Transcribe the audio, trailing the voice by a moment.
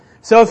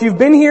So if you've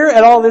been here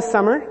at all this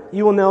summer,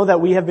 you will know that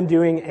we have been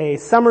doing a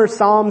summer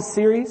Psalms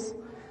series,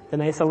 the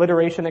nice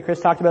alliteration that Chris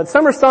talked about.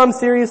 Summer Psalms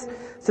series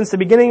since the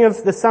beginning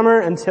of the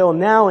summer until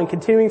now and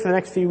continuing for the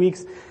next few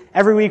weeks.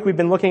 Every week we've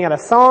been looking at a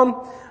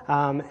psalm,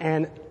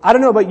 and I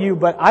don't know about you,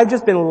 but I've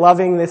just been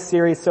loving this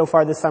series so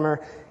far this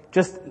summer.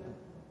 Just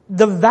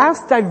the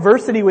vast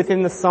diversity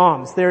within the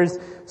Psalms. There's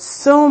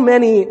so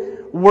many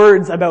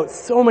words about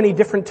so many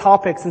different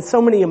topics and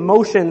so many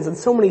emotions and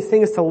so many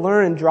things to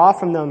learn and draw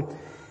from them.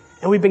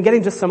 And we've been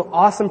getting just some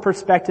awesome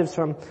perspectives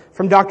from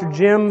Dr.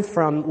 Jim,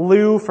 from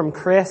Lou, from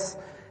Chris,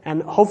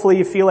 and hopefully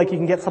you feel like you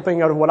can get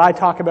something out of what I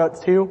talk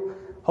about too.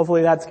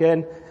 Hopefully that's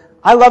good.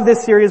 I love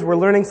this series. We're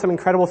learning some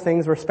incredible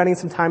things. We're spending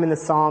some time in the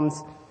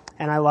Psalms,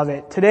 and I love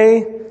it.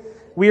 Today,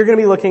 we are going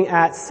to be looking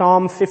at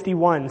Psalm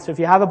 51. So if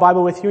you have a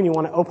Bible with you and you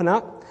want to open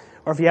up,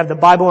 or if you have the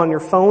Bible on your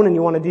phone and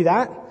you want to do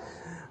that,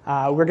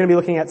 we're going to be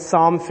looking at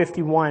Psalm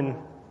 51.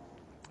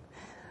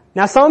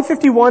 Now, Psalm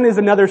 51 is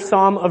another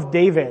Psalm of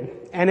David.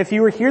 And if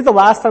you were here the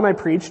last time I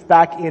preached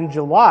back in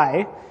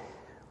July,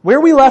 where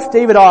we left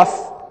David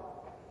off,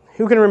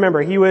 who can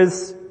remember?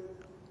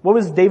 What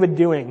was David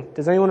doing?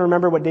 Does anyone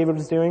remember what David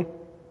was doing?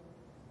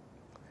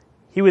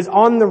 He was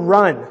on the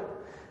run.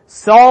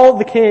 Saul,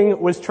 the king,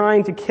 was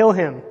trying to kill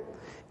him.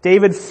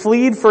 David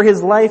fled for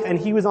his life and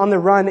he was on the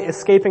run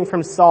escaping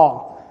from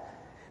Saul.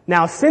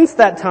 Now, since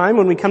that time,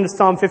 when we come to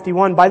Psalm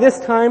 51, by this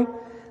time,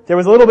 there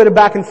was a little bit of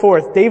back and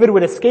forth. David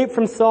would escape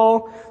from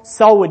Saul.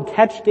 Saul would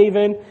catch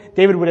David.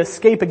 David would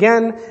escape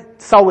again.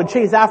 Saul would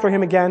chase after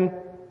him again.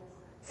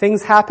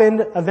 Things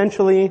happened.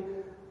 Eventually,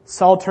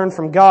 Saul turned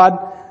from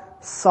God.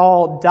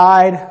 Saul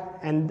died.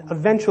 And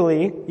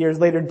eventually, years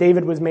later,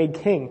 David was made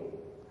king.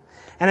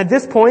 And at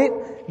this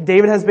point,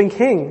 David has been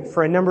king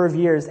for a number of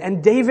years.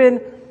 And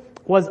David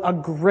was a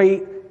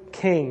great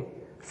king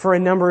for a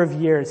number of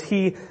years.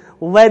 He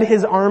led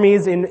his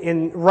armies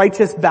in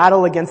righteous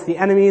battle against the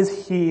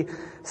enemies. He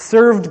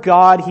served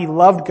God. He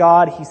loved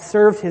God. He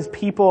served his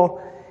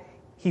people.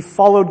 He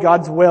followed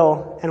God's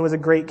will and was a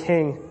great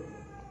king.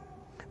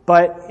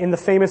 But in the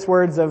famous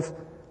words of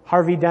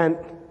Harvey Dent,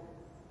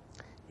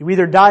 you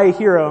either die a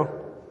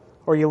hero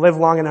or you live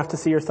long enough to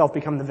see yourself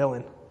become the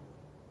villain.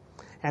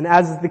 And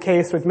as is the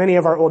case with many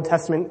of our Old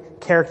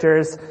Testament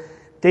characters,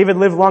 David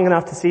lived long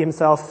enough to see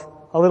himself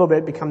a little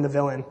bit become the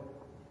villain.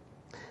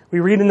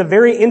 We read in the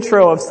very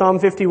intro of Psalm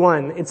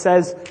 51, it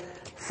says,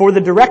 "For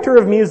the director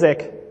of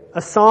music,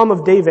 a psalm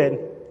of David,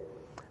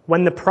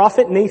 when the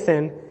prophet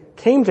Nathan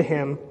came to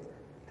him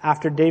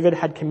after David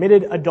had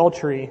committed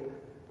adultery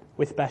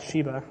with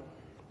Bathsheba."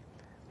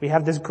 We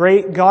have this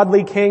great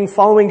godly king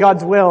following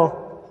God's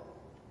will,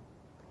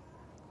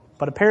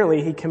 but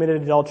apparently he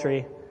committed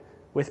adultery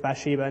with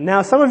Bathsheba.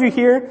 Now, some of you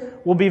here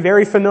will be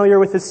very familiar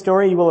with this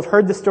story. You will have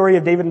heard the story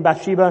of David and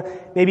Bathsheba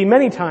maybe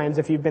many times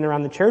if you've been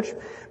around the church.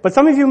 But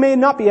some of you may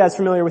not be as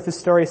familiar with this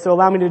story, so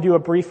allow me to do a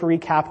brief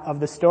recap of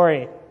the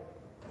story.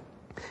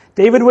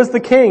 David was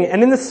the king,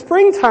 and in the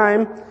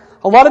springtime,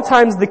 a lot of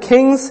times the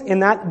kings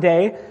in that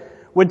day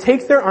would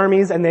take their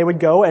armies and they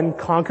would go and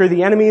conquer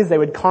the enemies, they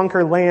would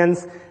conquer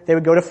lands, they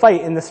would go to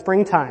fight in the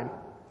springtime.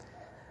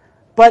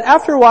 But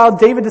after a while,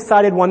 David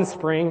decided one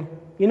spring,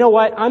 you know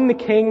what, I'm the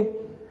king.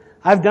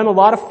 I've done a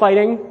lot of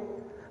fighting.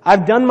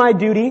 I've done my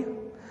duty.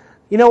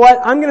 You know what?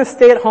 I'm going to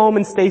stay at home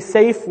and stay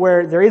safe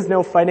where there is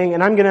no fighting,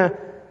 and I'm going to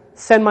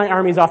send my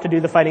armies off to do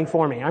the fighting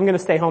for me. I'm going to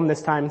stay home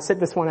this time and sit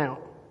this one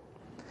out.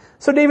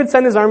 So David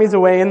sent his armies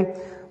away, and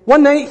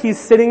one night he's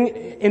sitting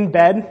in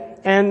bed,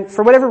 and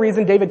for whatever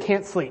reason, David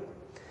can't sleep.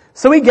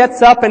 So he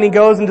gets up and he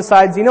goes and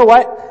decides, you know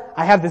what?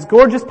 I have this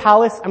gorgeous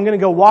palace. I'm going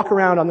to go walk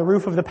around on the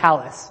roof of the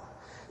palace.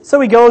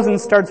 So he goes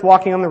and starts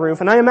walking on the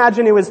roof, and I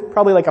imagine it was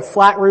probably like a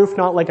flat roof,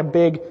 not like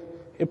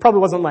it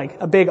probably wasn't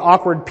like a big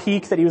awkward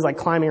peak that he was like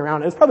climbing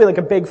around. It was probably like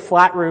a big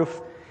flat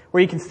roof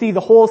where you could see the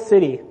whole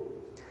city.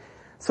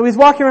 So he's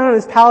walking around in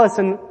his palace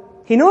and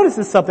he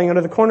notices something out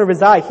of the corner of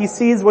his eye. He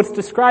sees what's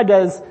described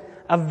as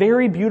a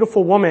very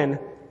beautiful woman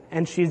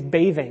and she's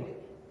bathing.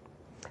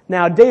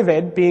 Now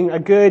David, being a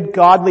good,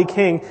 godly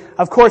king,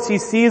 of course he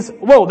sees,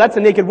 whoa, that's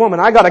a naked woman.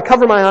 I gotta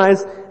cover my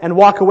eyes and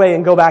walk away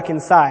and go back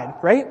inside,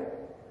 right?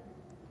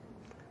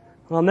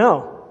 Well,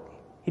 no,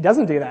 he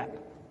doesn't do that.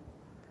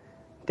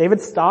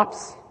 David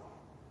stops,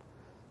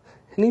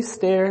 and he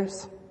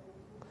stares,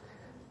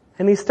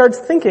 and he starts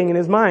thinking in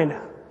his mind,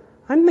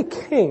 I'm the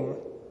king.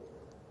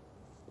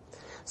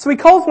 So he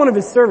calls one of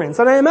his servants,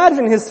 and I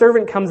imagine his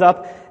servant comes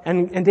up,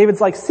 and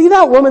David's like, see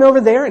that woman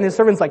over there? And his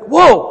servant's like,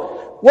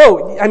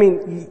 whoa, I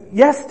mean,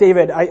 yes,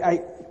 David,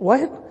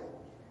 what?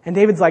 And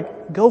David's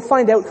like, go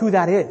find out who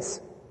that is.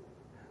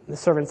 And the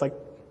servant's like,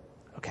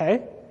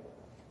 okay.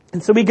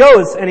 And so he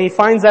goes and he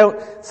finds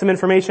out some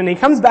information. He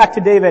comes back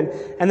to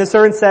David and the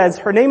servant says,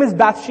 her name is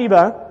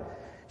Bathsheba.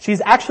 She's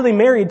actually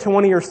married to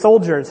one of your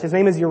soldiers. His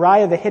name is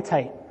Uriah the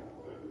Hittite.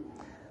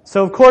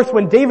 So of course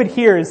when David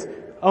hears,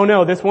 oh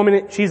no, this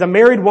woman, she's a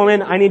married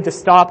woman. I need to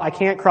stop. I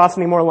can't cross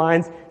any more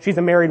lines. She's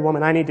a married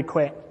woman. I need to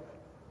quit.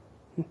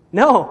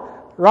 No,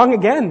 wrong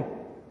again.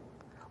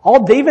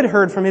 All David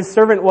heard from his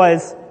servant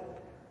was,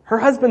 her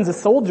husband's a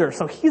soldier,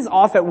 so he's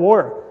off at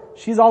war.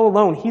 She's all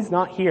alone. He's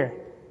not here.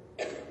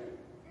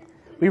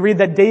 We read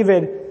that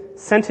David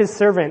sent his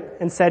servant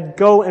and said,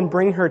 "Go and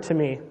bring her to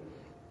me."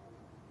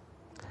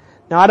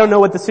 Now, I don't know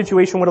what the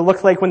situation would have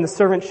looked like when the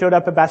servant showed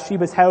up at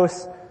Bathsheba's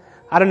house.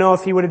 I don't know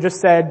if he would have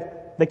just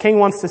said, "The king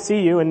wants to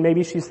see you," and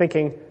maybe she's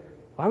thinking,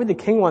 "Why would the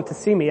king want to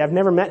see me? I've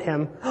never met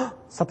him.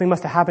 Something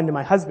must have happened to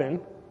my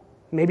husband."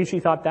 Maybe she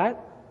thought that.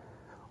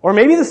 Or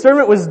maybe the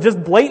servant was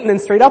just blatant and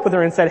straight up with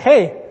her and said,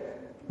 "Hey,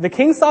 the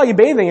king saw you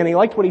bathing and he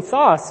liked what he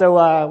saw, so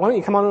why don't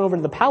you come on over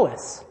to the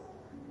palace?"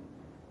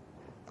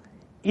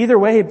 Either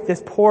way,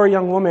 this poor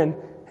young woman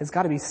has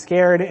got to be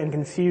scared and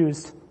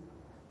confused.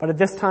 But at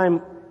this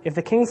time, if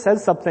the king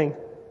says something,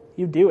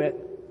 you do it.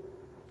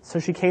 So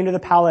she came to the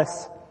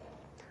palace.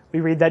 We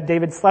read that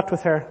David slept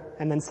with her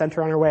and then sent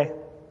her on her way.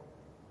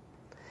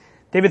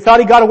 David thought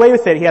he got away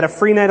with it. He had a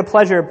free night of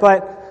pleasure,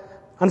 but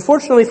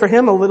unfortunately for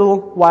him, a little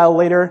while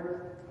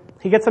later,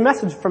 he gets a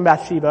message from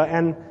Bathsheba,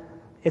 and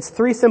it's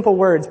 3 simple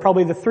words,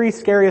 probably the 3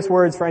 scariest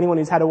words for anyone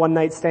who's had a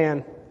one-night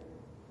stand.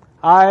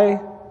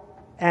 I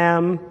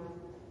am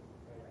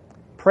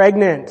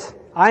pregnant.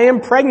 I am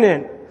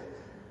pregnant.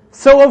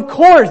 So of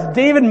course,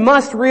 David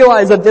must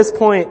realize at this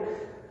point,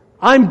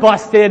 I'm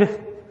busted.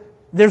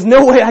 There's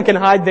no way I can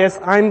hide this.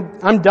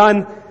 I'm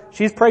done.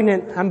 She's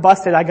pregnant. I'm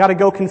busted. I gotta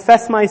go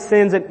confess my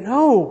sins. And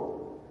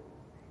no,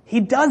 he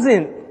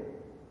doesn't.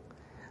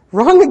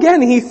 Wrong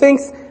again. He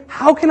thinks,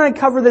 how can I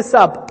cover this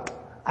up?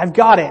 I've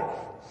got it.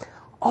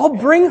 I'll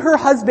bring her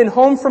husband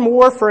home from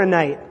war for a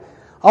night.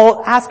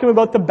 I'll ask him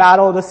about the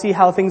battle to see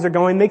how things are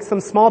going, make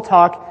some small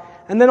talk,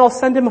 and then I'll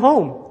send him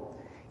home.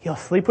 He'll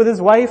sleep with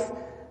his wife.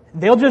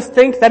 They'll just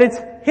think that it's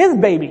his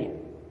baby.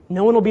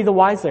 No one will be the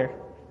wiser.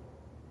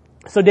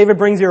 So David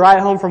brings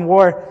Uriah home from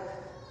war.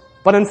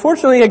 But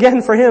unfortunately,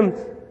 again for him,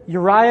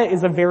 Uriah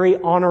is a very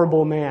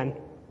honorable man.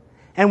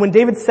 And when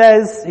David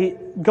says,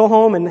 go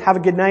home and have a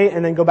good night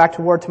and then go back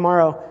to war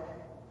tomorrow,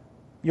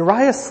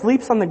 Uriah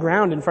sleeps on the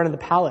ground in front of the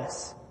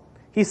palace.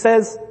 He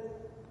says,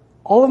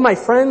 all of my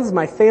friends,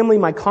 my family,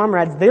 my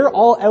comrades, they're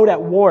all out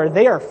at war.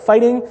 They are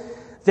fighting.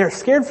 They're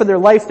scared for their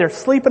life. They're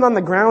sleeping on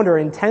the ground or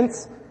in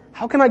tents.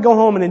 How can I go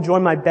home and enjoy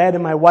my bed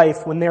and my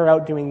wife when they're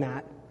out doing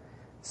that?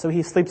 So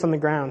he sleeps on the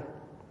ground.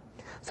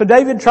 So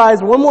David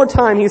tries one more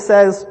time. He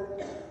says,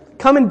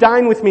 come and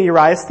dine with me,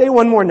 Uriah. Stay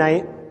one more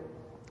night.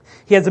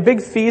 He has a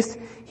big feast.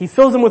 He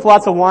fills him with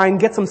lots of wine,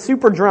 gets him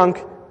super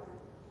drunk,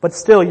 but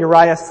still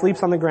Uriah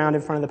sleeps on the ground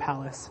in front of the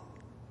palace.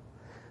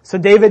 So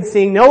David,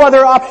 seeing no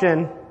other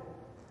option,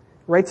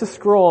 writes a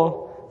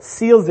scroll,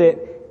 seals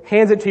it,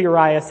 hands it to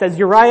Uriah, says,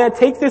 Uriah,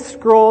 take this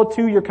scroll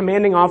to your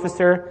commanding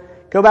officer,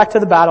 go back to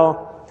the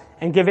battle,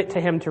 and give it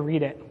to him to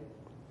read it.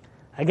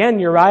 Again,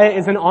 Uriah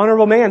is an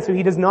honorable man, so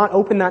he does not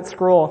open that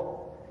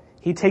scroll.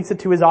 He takes it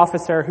to his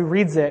officer, who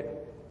reads it.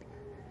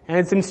 And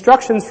it's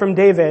instructions from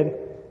David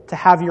to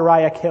have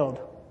Uriah killed.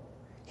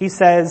 He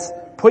says,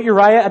 put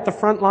Uriah at the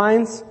front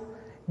lines,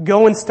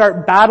 go and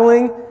start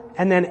battling,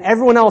 and then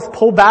everyone else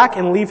pull back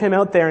and leave him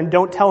out there and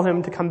don't tell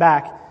him to come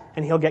back,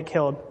 and he'll get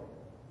killed.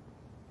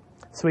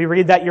 So we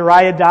read that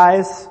Uriah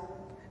dies.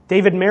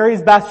 David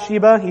marries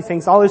Bathsheba. He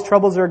thinks all his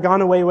troubles are gone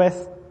away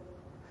with.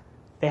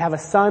 They have a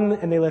son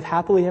and they live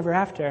happily ever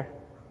after.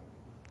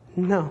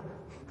 No.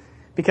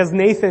 Because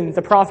Nathan,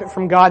 the prophet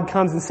from God,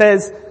 comes and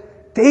says,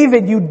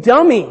 David, you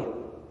dummy!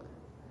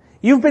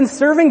 You've been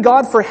serving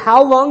God for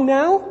how long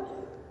now?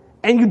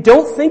 And you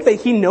don't think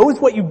that he knows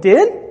what you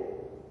did?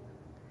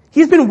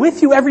 He's been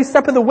with you every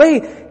step of the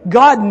way.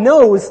 God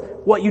knows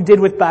what you did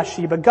with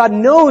Bathsheba. God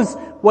knows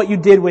what you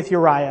did with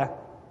Uriah.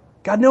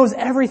 God knows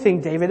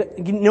everything, David.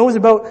 He knows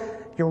about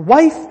your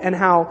wife and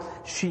how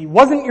she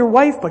wasn't your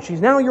wife, but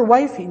she's now your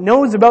wife. He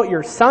knows about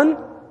your son.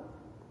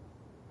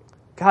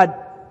 God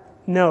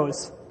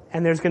knows,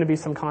 and there's going to be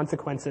some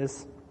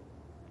consequences.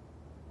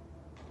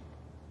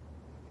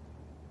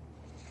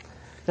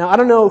 Now, I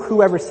don't know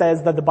whoever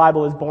says that the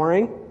Bible is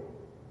boring,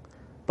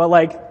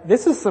 but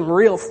this is some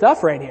real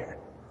stuff right here.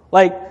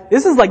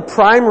 This is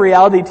prime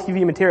reality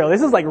TV material.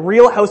 This is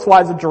Real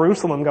Housewives of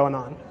Jerusalem going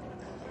on.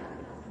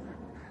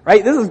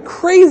 Right? This is a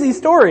crazy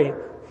story.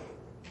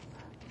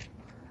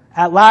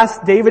 At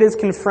last, David is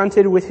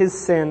confronted with his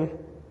sin.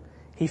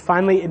 He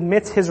finally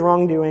admits his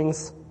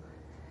wrongdoings.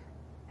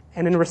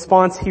 And in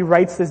response, he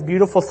writes this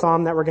beautiful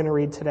psalm that we're going to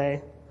read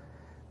today.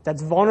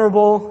 That's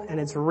vulnerable and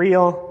it's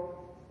real.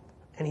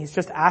 And he's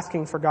just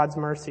asking for God's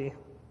mercy.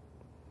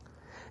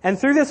 And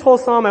through this whole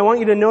psalm, I want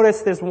you to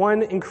notice this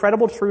one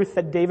incredible truth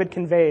that David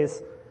conveys,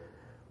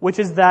 which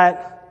is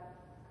that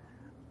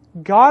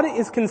God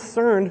is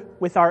concerned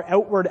with our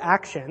outward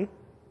action,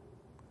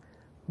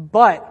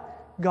 but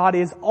God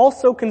is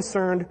also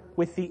concerned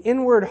with the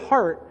inward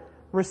heart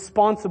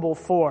responsible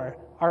for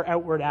our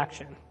outward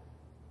action.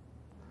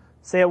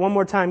 Say it one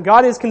more time.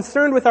 God is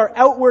concerned with our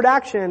outward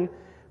action,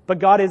 but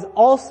God is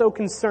also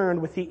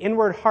concerned with the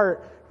inward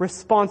heart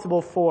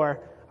responsible for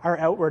our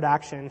outward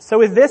action. So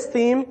with this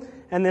theme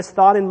and this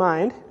thought in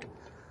mind,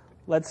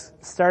 let's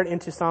start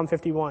into Psalm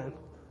 51.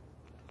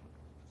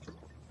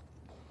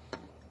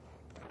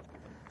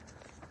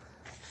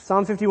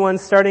 Psalm 51,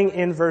 starting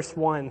in verse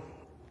 1.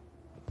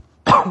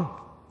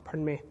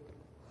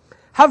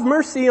 Have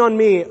mercy on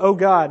me, O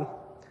God,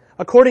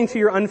 according to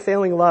your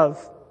unfailing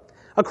love.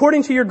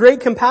 According to your great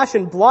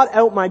compassion, blot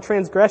out my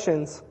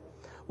transgressions.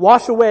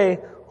 Wash away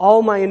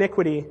all my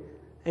iniquity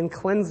and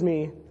cleanse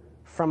me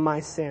from my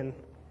sin.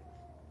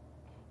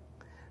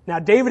 Now,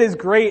 David is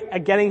great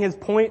at getting his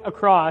point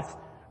across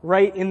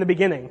right in the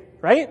beginning,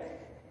 right?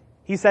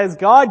 He says,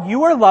 God,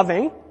 you are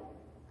loving.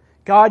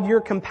 God,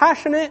 you're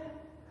compassionate.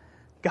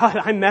 God,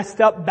 I messed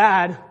up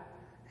bad.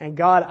 And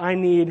God, I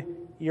need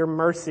your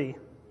mercy.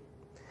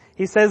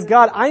 He says,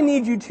 God, I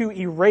need you to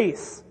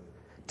erase,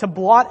 to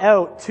blot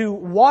out, to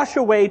wash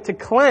away, to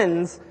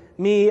cleanse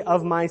me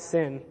of my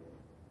sin.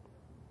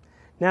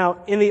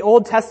 Now, in the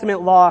Old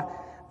Testament law,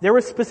 there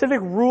were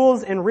specific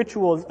rules and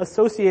rituals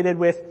associated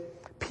with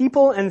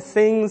people and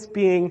things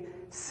being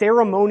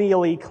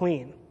ceremonially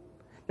clean.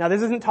 Now,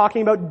 this isn't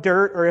talking about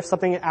dirt or if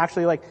something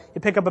actually like,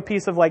 you pick up a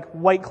piece of like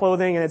white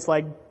clothing and it's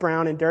like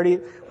brown and dirty.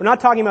 We're not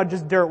talking about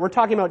just dirt. We're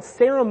talking about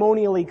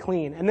ceremonially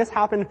clean. And this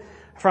happened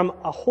from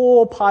a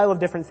whole pile of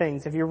different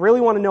things. If you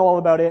really want to know all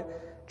about it,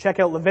 check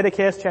out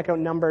Leviticus, check out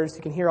Numbers.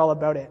 You can hear all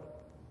about it.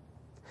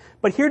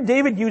 But here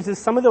David uses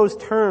some of those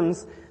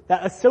terms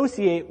that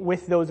associate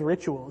with those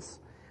rituals.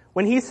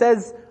 When he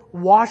says,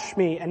 wash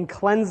me and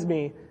cleanse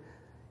me,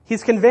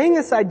 he's conveying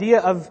this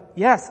idea of,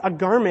 yes, a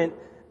garment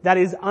that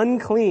is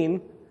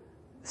unclean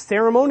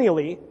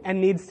ceremonially and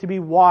needs to be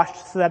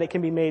washed so that it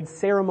can be made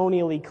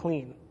ceremonially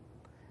clean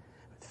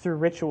through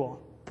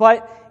ritual.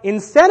 But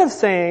instead of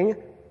saying,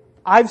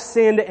 I've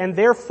sinned and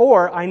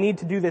therefore I need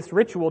to do this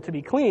ritual to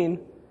be clean,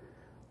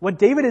 what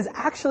David is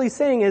actually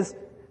saying is,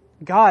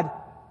 God,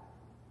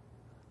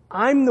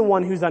 I'm the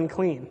one who's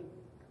unclean.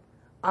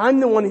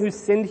 I'm the one who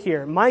sinned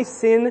here. My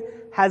sin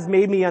has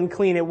made me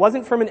unclean. It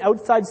wasn't from an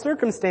outside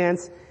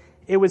circumstance.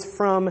 It was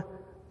from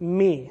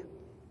me.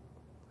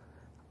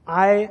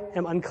 I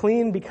am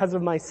unclean because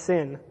of my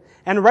sin.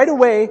 And right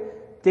away,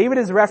 David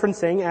is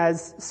referencing,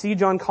 as C.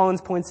 John Collins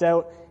points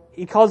out,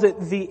 he calls it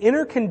the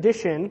inner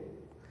condition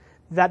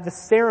that the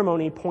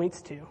ceremony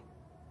points to.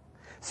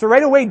 So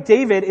right away,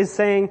 David is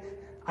saying,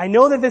 I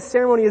know that this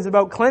ceremony is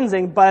about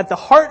cleansing, but at the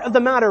heart of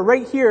the matter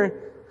right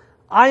here,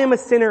 I am a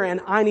sinner and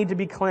I need to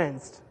be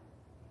cleansed.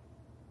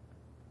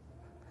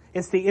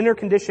 It's the inner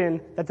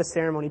condition that the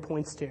ceremony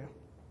points to.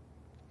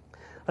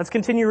 Let's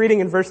continue reading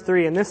in verse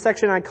 3. And this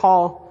section I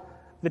call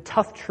the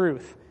tough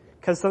truth,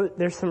 because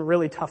there's some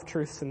really tough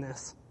truths in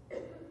this.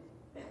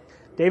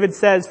 David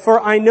says, For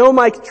I know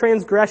my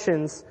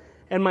transgressions,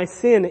 and my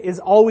sin is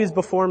always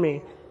before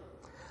me.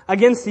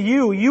 Against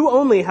you, you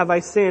only have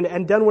I sinned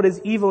and done what is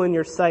evil in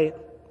your sight.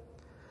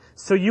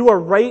 So you are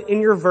right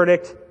in your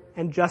verdict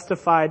and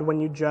justified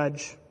when you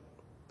judge.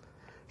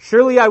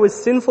 Surely I was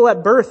sinful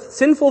at birth,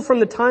 sinful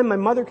from the time my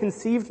mother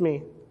conceived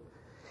me.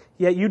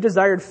 Yet you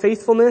desired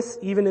faithfulness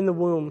even in the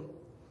womb.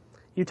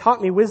 You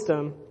taught me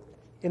wisdom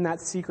in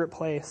that secret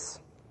place.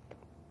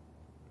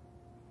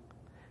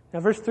 Now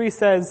verse 3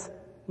 says,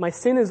 my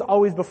sin is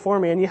always before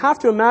me. And you have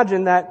to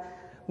imagine that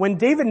when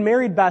David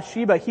married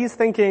Bathsheba, he's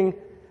thinking,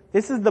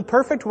 this is the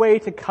perfect way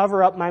to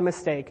cover up my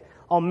mistake.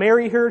 I'll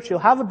marry her, she'll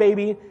have a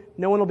baby,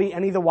 no one will be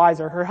any the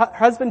wiser. Her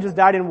husband just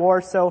died in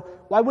war, so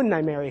why wouldn't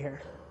I marry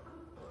her?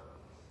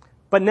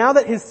 But now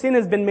that his sin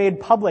has been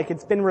made public,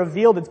 it's been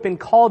revealed, it's been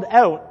called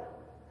out,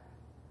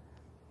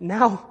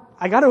 now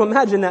I got to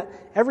imagine that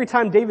every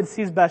time David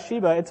sees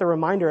Bathsheba, it's a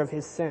reminder of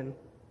his sin.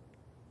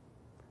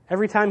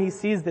 Every time he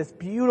sees this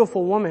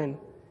beautiful woman,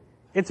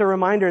 it's a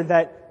reminder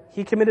that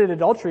he committed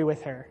adultery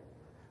with her,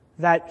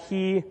 that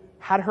he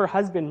had her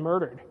husband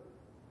murdered.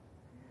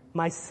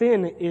 My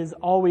sin is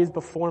always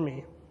before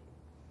me.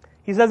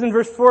 He says in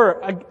verse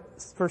 4,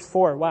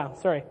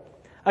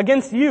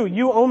 against you,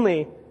 you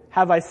only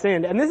have I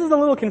sinned. And this is a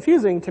little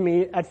confusing to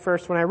me at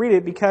first when I read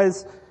it,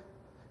 because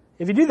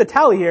if you do the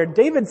tally here,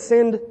 David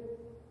sinned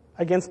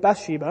against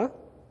Bathsheba.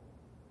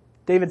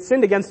 David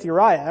sinned against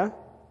Uriah.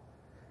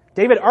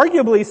 David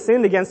arguably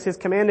sinned against his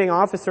commanding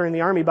officer in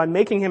the army by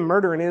making him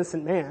murder an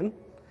innocent man.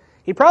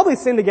 He probably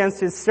sinned against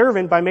his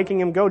servant by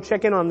making him go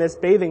check in on this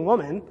bathing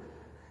woman.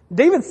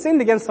 David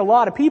sinned against a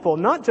lot of people,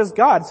 not just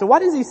God. So why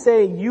does he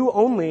say, you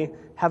only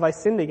have I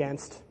sinned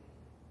against?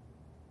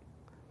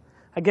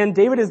 Again,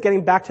 David is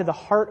getting back to the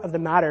heart of the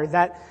matter,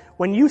 that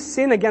when you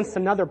sin against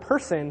another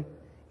person,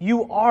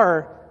 you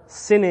are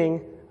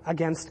sinning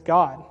against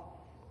God.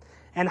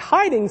 And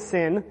hiding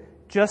sin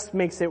just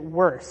makes it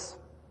worse.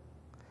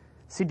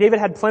 See, David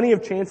had plenty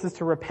of chances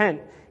to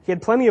repent. He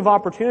had plenty of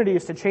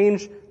opportunities to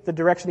change the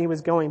direction he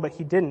was going, but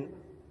he didn't.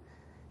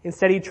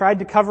 Instead, he tried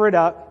to cover it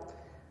up,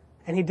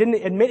 and he didn't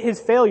admit his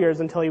failures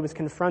until he was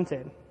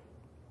confronted.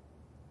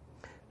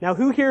 Now,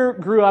 who here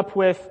grew up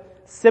with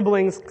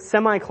siblings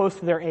semi-close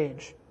to their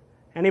age?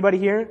 Anybody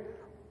here?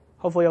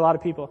 Hopefully a lot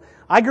of people.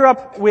 I grew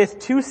up with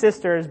two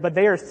sisters, but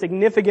they are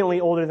significantly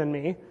older than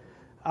me,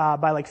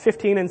 by like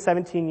 15 and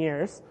 17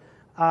 years.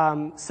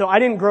 So I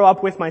didn't grow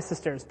up with my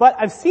sisters. But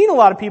I've seen a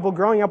lot of people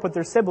growing up with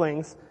their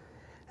siblings.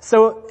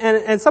 So,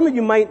 and some of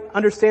you might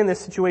understand this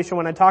situation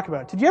when I talk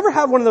about it. Did you ever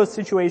have one of those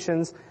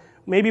situations,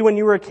 maybe when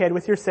you were a kid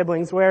with your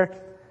siblings, where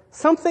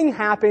something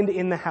happened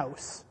in the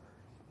house?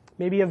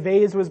 Maybe a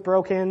vase was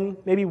broken.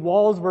 Maybe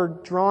walls were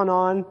drawn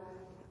on.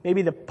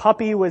 Maybe the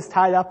puppy was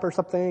tied up or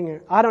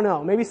something. I don't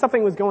know. Maybe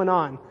something was going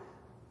on.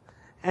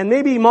 And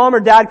maybe mom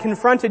or dad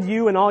confronted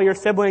you and all your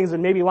siblings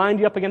and maybe lined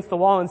you up against the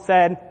wall and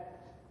said,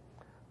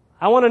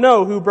 I want to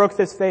know who broke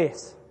this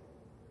vase.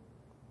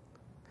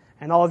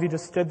 And all of you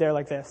just stood there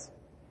like this.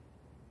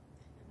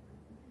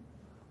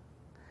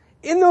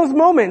 In those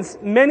moments,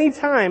 many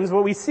times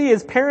what we see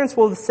is parents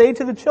will say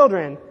to the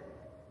children,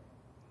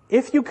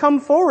 if you come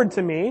forward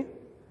to me,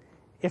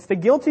 if the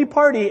guilty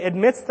party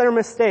admits their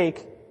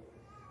mistake,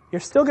 you're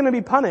still going to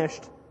be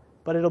punished,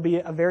 but it'll be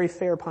a very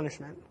fair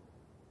punishment.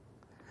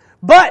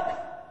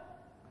 But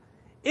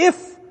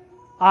if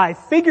I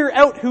figure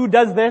out who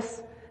does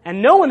this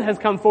and no one has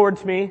come forward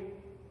to me,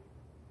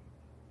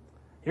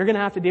 you're going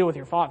to have to deal with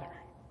your father.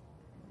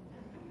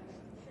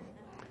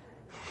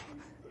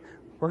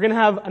 We're going to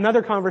have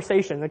another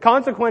conversation. The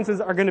consequences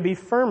are going to be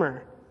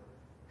firmer.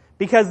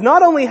 Because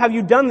not only have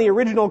you done the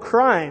original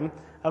crime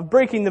of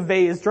breaking the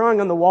vase, drawing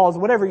on the walls,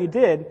 whatever you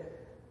did,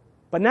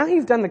 but now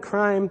you've done the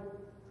crime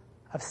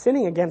of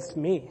sinning against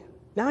me.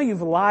 Now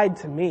you've lied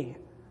to me.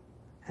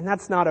 And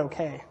that's not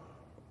okay.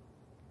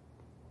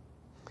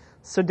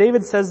 So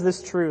David says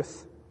this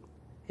truth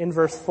in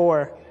verse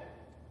 4.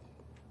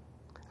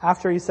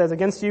 After he says,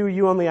 against you,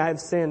 you only I have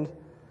sinned.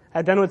 I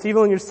have done what's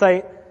evil in your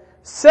sight.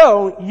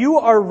 So you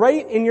are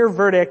right in your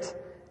verdict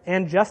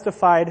and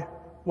justified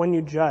when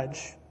you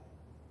judge.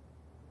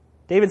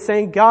 David's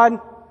saying, God,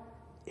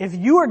 if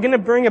you are going to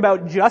bring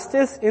about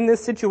justice in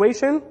this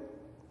situation,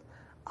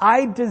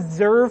 I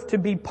deserve to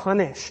be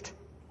punished.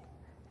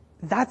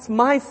 That's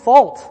my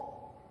fault.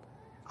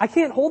 I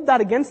can't hold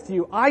that against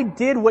you. I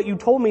did what you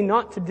told me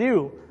not to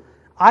do.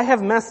 I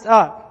have messed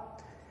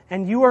up.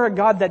 And you are a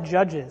God that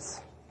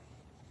judges.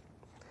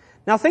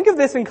 Now think of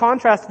this in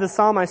contrast to the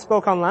psalm I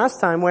spoke on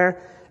last time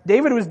where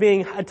David was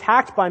being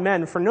attacked by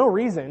men for no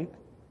reason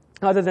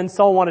other than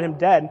Saul wanted him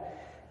dead.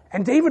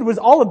 And David was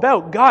all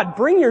about, God,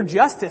 bring your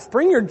justice,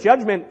 bring your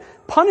judgment,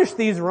 punish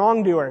these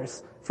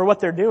wrongdoers for what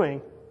they're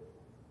doing.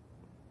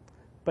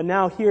 But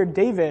now here,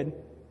 David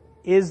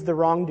is the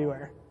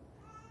wrongdoer,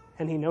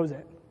 and he knows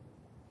it.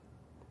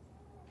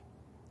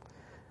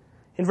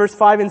 In verse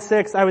 5 and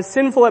 6, I was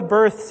sinful at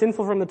birth,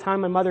 sinful from the time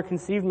my mother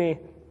conceived me.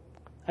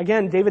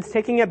 Again, David's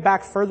taking it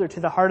back further to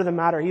the heart of the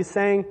matter. He's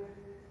saying,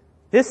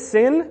 this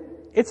sin,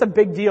 it's a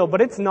big deal,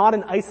 but it's not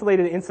an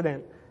isolated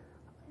incident.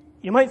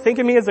 You might think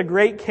of me as a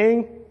great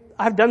king.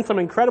 I've done some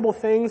incredible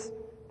things,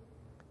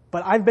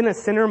 but I've been a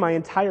sinner my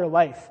entire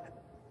life.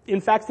 In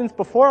fact, since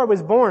before I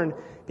was born,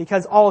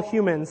 because all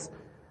humans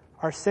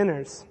are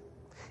sinners.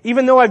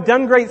 Even though I've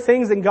done great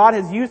things and God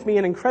has used me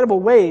in incredible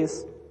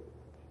ways,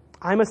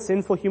 I'm a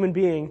sinful human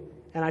being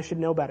and I should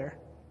know better.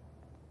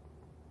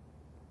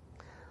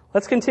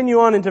 Let's continue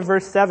on into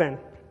verse 7.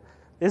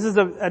 This is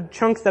a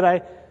chunk that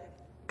I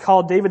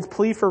call David's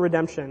plea for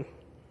redemption.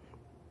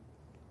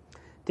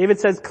 David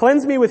says,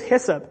 cleanse me with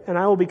hyssop and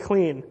I will be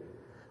clean.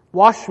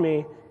 Wash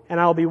me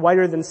and I will be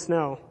whiter than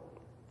snow.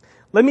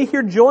 Let me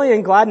hear joy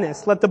and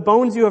gladness. Let the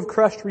bones you have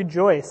crushed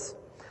rejoice.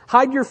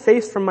 Hide your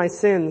face from my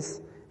sins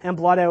and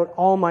blot out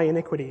all my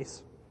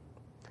iniquities.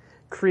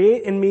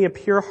 Create in me a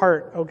pure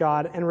heart, O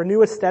God, and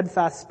renew a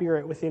steadfast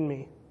spirit within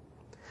me.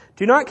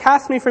 Do not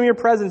cast me from your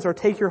presence or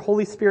take your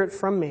Holy Spirit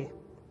from me.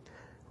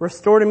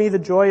 Restore to me the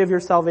joy of your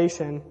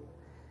salvation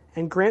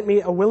and grant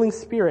me a willing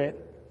spirit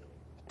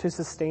to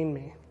sustain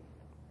me.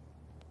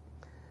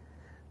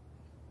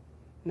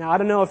 Now, I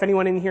don't know if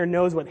anyone in here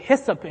knows what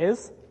hyssop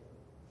is,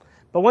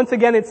 but once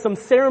again, it's some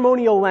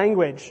ceremonial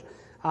language.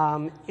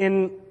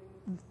 In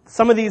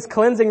some of these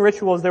cleansing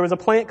rituals, there was a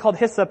plant called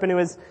hyssop, and it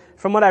was,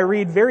 from what I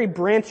read, very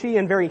branchy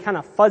and very kind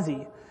of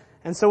fuzzy.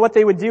 And so what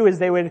they would do is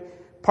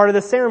part of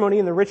the ceremony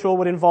and the ritual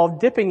would involve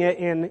dipping it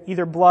in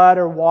either blood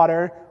or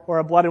water or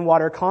a blood and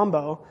water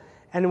combo.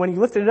 And when you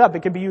lifted it up,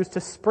 it could be used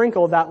to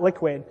sprinkle that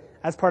liquid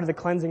as part of the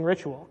cleansing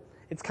ritual.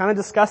 It's kind of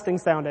disgusting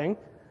sounding,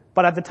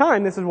 but at the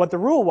time, this is what the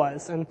rule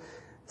was. And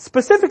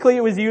specifically,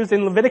 it was used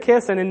in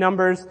Leviticus and in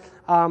Numbers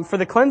for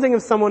the cleansing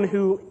of someone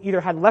who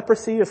either had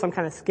leprosy or some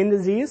kind of skin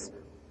disease,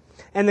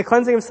 and the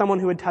cleansing of someone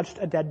who had touched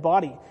a dead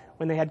body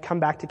when they had come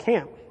back to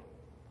camp.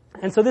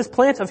 And so this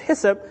plant of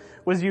hyssop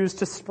was used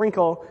to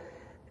sprinkle.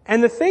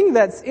 And the thing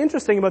that's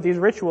interesting about these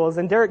rituals,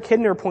 and Derek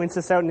Kidner points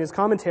this out in his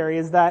commentary,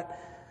 is that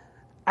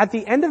at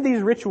the end of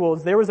these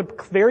rituals, there was a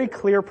very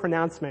clear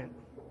pronouncement.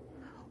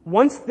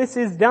 Once this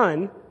is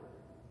done,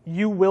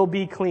 you will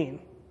be clean.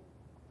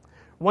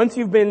 Once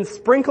you've been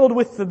sprinkled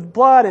with the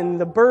blood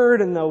and the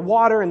bird and the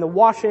water and the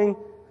washing,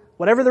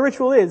 whatever the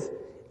ritual is,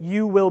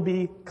 you will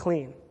be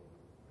clean.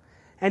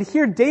 And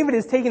here David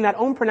is taking that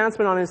own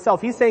pronouncement on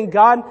himself. He's saying,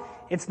 God,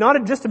 it's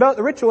not just about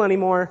the ritual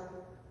anymore.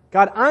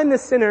 God, I'm the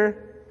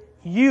sinner.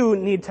 You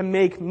need to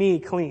make me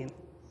clean.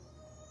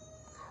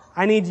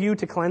 I need you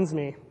to cleanse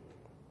me.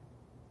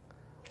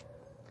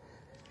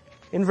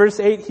 In verse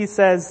 8, he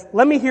says,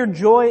 let me hear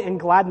joy and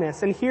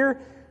gladness. And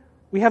here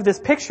we have this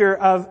picture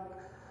of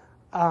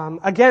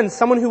again,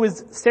 someone who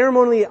was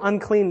ceremonially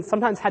unclean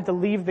sometimes had to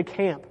leave the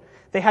camp.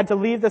 They had to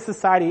leave the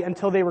society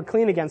until they were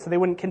clean again so they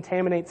wouldn't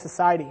contaminate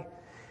society.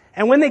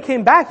 And when they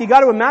came back, you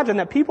got to imagine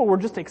that people were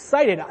just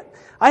excited.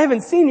 I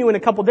haven't seen you in a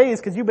couple days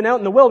because you've been out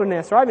in the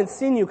wilderness, or I haven't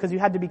seen you because you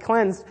had to be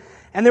cleansed.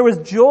 And there was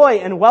joy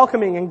and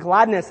welcoming and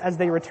gladness as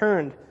they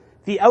returned.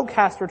 The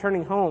outcast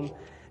returning home.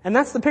 And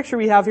that's the picture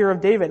we have here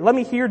of David. Let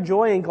me hear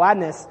joy and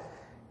gladness.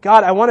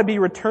 God, I want to be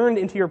returned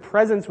into your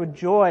presence with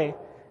joy,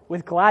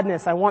 with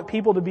gladness. I want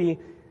people to be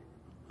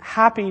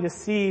happy to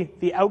see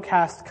the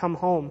outcast come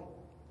home.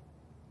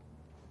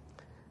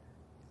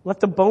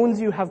 Let the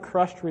bones you have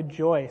crushed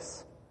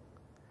rejoice.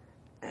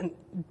 And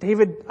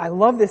David, I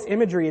love this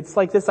imagery. It's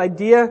like this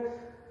idea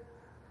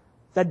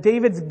that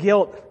David's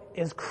guilt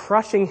is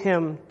crushing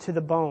him to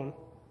the bone.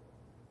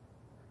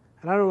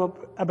 And I don't know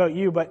about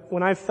you, but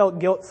when I've felt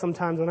guilt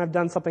sometimes, when I've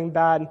done something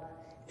bad,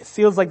 it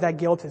feels like that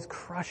guilt is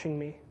crushing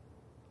me.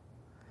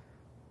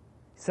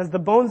 He says, the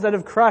bones that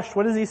have crushed,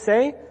 what does he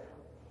say?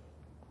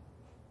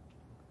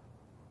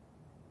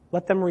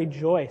 Let them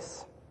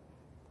rejoice.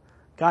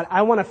 God,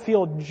 I want to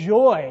feel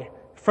joy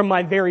from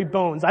my very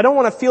bones. I don't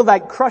want to feel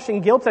that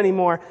crushing guilt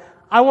anymore.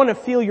 I want to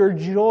feel your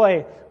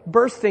joy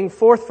bursting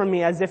forth from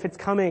me as if it's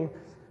coming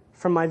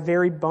from my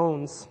very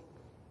bones.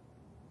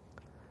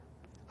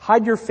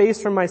 Hide your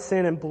face from my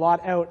sin and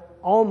blot out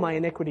all my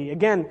iniquity.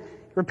 Again,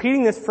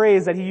 repeating this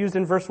phrase that he used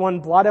in verse 1,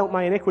 blot out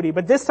my iniquity.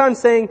 But this time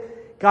saying,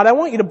 God, I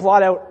want you to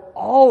blot out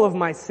all of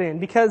my sin.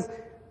 Because,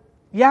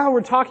 yeah,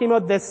 we're talking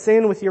about this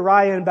sin with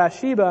Uriah and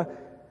Bathsheba,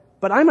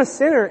 but I'm a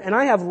sinner and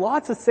I have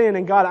lots of sin,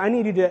 and God, I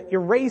need you to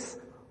erase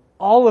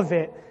all of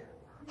it.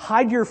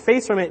 Hide your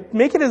face from it.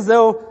 Make it as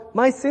though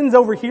my sin's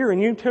over here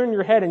and you turn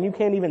your head and you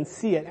can't even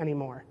see it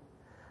anymore.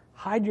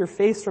 Hide your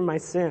face from my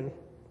sin.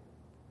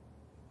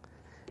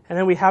 And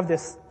then we have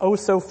this oh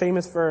so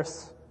famous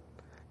verse.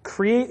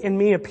 Create in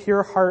me a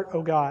pure heart,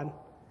 O God,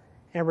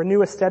 and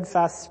renew a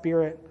steadfast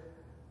spirit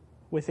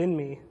within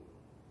me.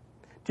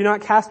 Do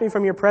not cast me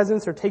from your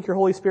presence or take your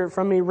Holy Spirit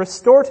from me.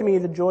 Restore to me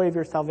the joy of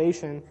your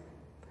salvation.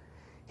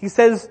 He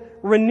says,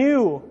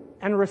 renew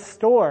and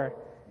restore.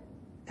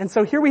 And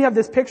so here we have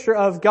this picture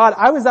of, God,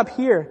 I was up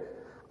here.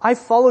 I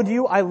followed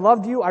you. I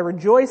loved you. I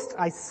rejoiced.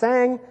 I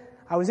sang.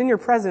 I was in your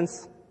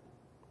presence.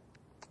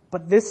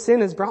 But this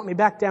sin has brought me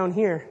back down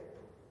here.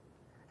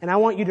 And I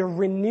want you to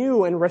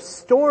renew and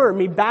restore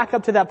me back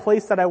up to that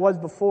place that I was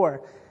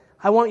before.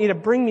 I want you to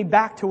bring me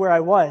back to where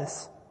I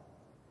was.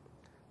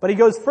 But he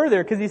goes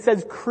further because he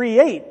says,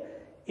 create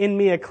in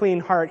me a clean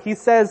heart. He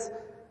says,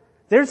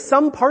 there's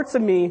some parts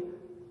of me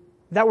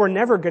that were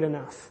never good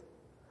enough.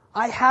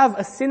 I have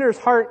a sinner's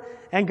heart,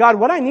 and God,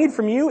 what I need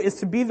from you is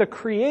to be the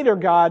creator,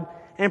 God,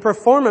 and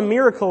perform a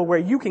miracle where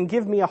you can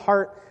give me a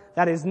heart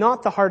that is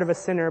not the heart of a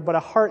sinner, but a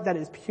heart that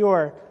is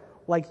pure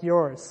like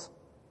yours.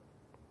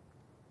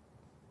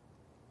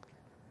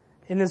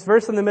 In this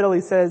verse in the middle,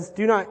 he says,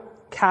 do not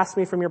cast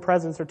me from your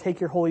presence or take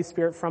your Holy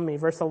Spirit from me.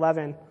 Verse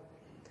 11.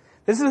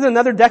 This is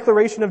another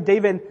declaration of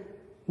David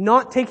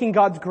not taking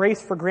God's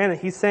grace for granted.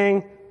 He's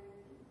saying,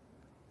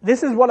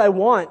 this is what I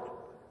want.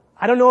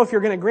 I don't know if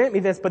you're going to grant me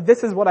this, but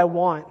this is what I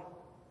want.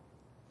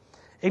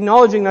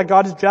 Acknowledging that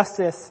God's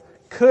justice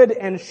could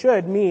and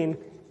should mean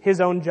his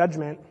own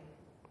judgment.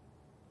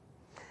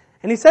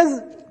 And he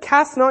says,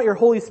 cast not your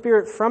Holy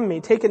Spirit from me,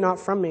 take it not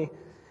from me.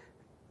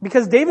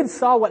 Because David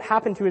saw what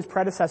happened to his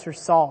predecessor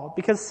Saul.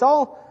 Because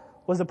Saul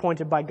was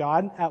appointed by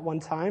God at one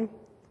time.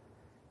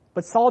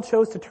 But Saul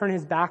chose to turn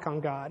his back on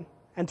God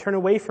and turn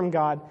away from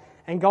God.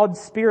 And God's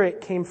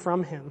Spirit came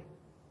from him.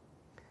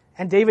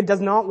 And David does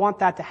not want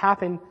that to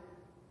happen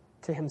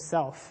to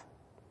himself.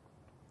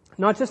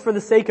 Not just for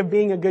the sake of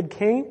being a good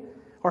king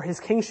or his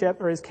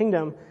kingship or his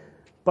kingdom,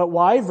 but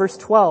why? Verse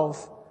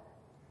 12.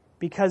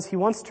 Because he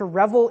wants to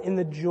revel in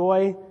the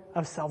joy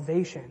of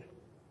salvation.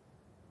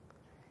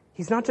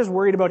 He's not just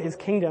worried about his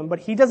kingdom, but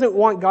he doesn't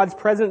want God's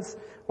presence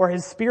or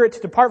his Spirit to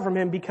depart from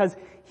him because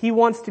he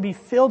wants to be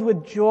filled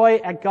with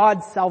joy at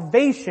God's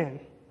salvation.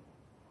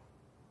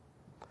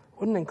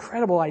 What an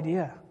incredible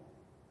idea.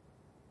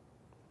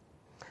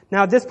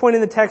 Now at this point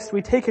in the text,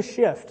 we take a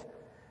shift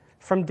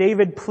from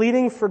David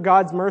pleading for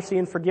God's mercy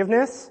and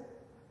forgiveness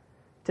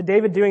to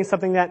David doing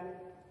something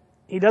that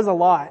he does a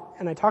lot,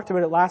 and I talked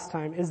about it last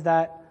time, is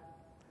that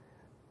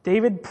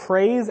David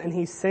prays and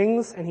he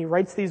sings and he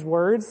writes these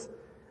words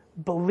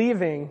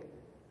believing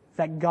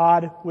that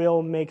God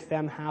will make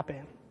them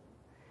happen.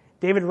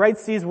 David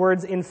writes these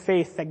words in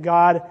faith that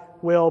God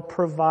will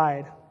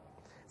provide.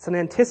 It's an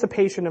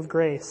anticipation of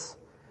grace.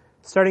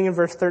 Starting in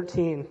verse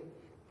 13.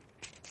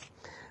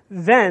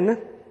 Then,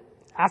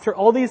 after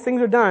all these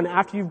things are done,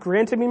 after you've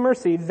granted me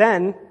mercy,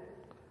 then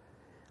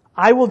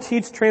I will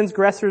teach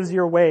transgressors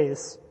your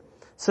ways,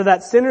 so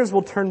that sinners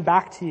will turn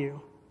back to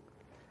you.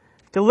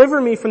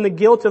 Deliver me from the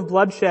guilt of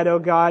bloodshed, O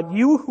God,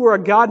 you who are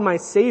God my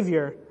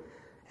Savior,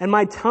 and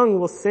my tongue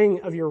will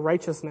sing of your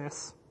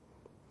righteousness.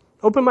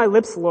 Open my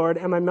lips, Lord,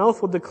 and my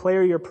mouth will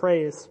declare your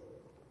praise.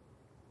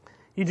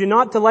 You do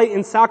not delight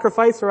in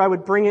sacrifice, or I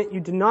would bring it. You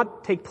do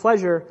not take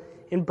pleasure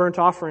in burnt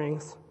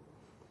offerings.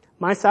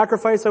 My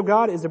sacrifice, O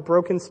God, is a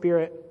broken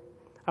spirit,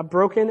 a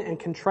broken and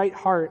contrite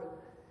heart.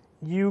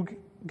 You,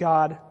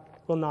 God,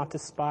 will not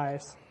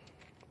despise.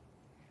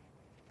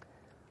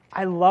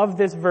 I love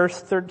this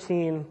verse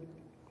 13.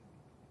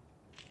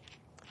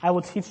 I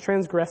will teach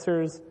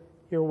transgressors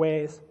your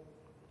ways,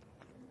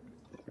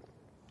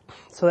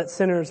 so that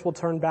sinners will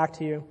turn back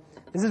to you.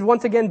 This is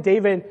once again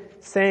David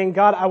saying,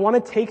 God, I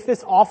want to take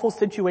this awful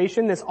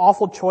situation, this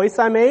awful choice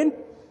I made,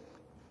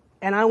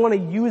 and I want to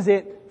use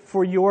it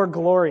for your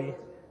glory.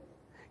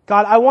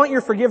 God, I want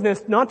your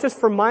forgiveness, not just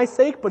for my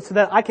sake, but so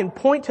that I can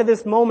point to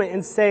this moment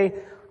and say,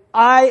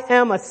 I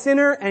am a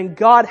sinner and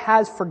God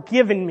has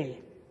forgiven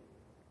me.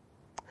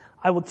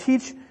 I will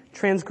teach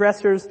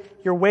transgressors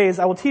your ways.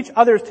 I will teach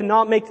others to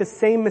not make the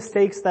same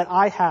mistakes that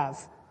I have.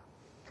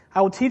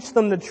 I will teach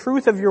them the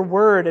truth of your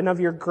word and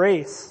of your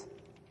grace.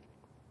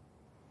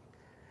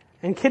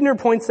 And Kidner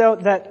points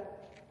out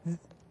that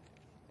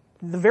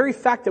the very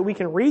fact that we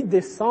can read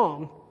this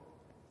psalm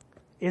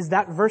is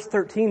that verse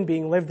 13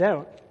 being lived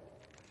out.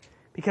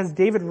 Because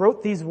David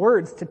wrote these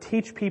words to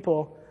teach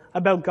people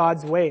about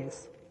God's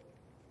ways.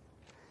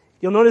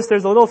 You'll notice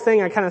there's a little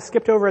thing I kind of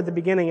skipped over at the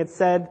beginning. It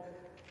said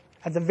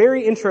at the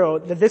very intro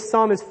that this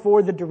psalm is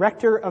for the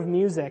director of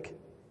music.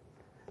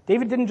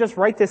 David didn't just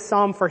write this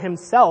psalm for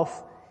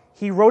himself.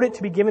 He wrote it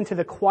to be given to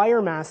the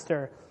choir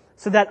master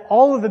so that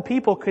all of the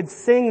people could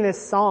sing this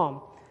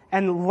psalm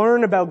and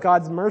learn about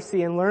God's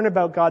mercy and learn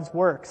about God's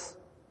works.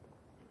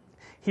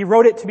 He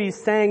wrote it to be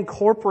sang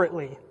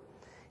corporately.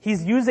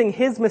 He's using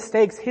his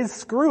mistakes, his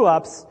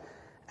screw-ups,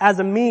 as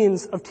a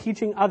means of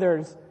teaching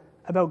others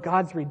about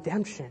God's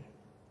redemption.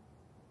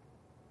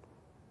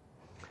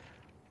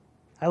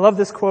 I love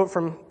this quote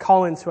from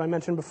Collins, who I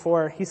mentioned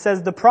before. He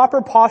says, the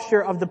proper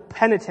posture of the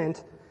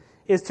penitent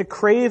is to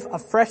crave a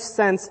fresh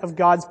sense of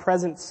God's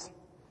presence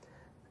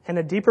and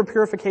a deeper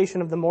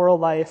purification of the moral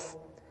life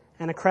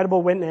and a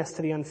credible witness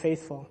to the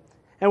unfaithful.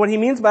 And what he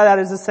means by that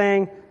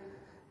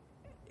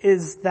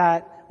is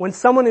that when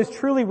someone is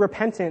truly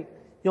repentant,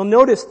 you'll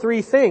notice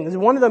three things.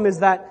 One of them is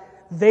that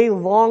they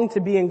long to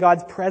be in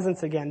God's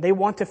presence again. They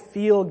want to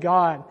feel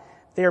God.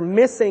 They're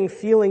missing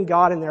feeling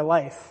God in their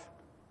life.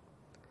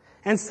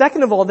 And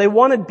second of all, they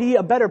want to be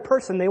a better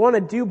person. They want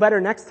to do better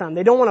next time.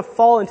 They don't want to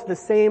fall into the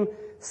same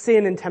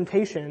sin and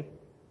temptation.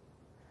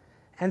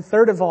 And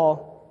third of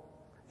all,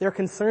 they're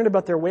concerned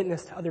about their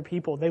witness to other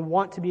people. They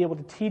want to be able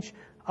to teach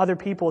other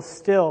people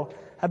still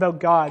about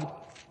God,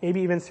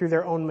 maybe even through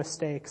their own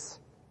mistakes.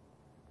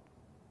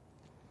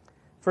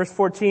 Verse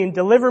 14,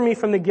 deliver me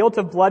from the guilt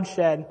of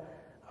bloodshed,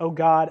 O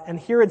God. And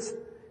here it's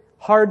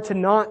hard to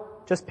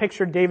not just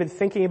picture David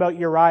thinking about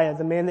Uriah,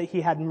 the man that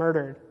he had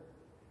murdered.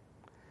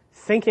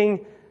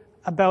 Thinking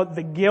about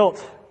the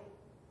guilt.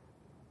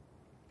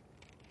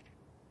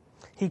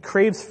 He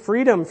craves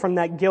freedom from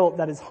that guilt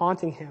that is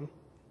haunting him.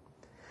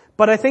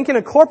 But I think in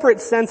a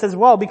corporate sense as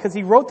well, because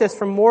he wrote this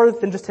from more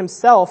than just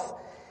himself,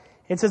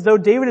 it's as though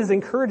David is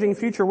encouraging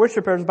future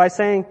worshipers by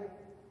saying,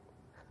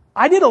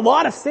 I did a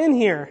lot of sin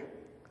here.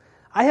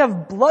 I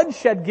have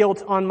bloodshed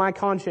guilt on my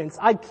conscience.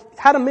 I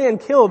had a man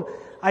killed.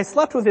 I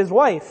slept with his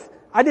wife.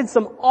 I did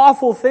some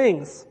awful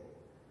things.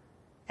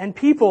 And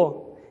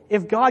people,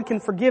 if God can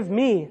forgive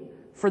me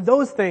for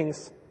those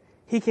things,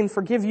 He can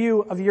forgive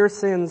you of your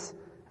sins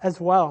as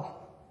well.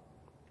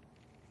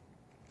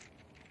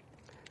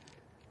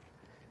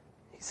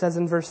 He says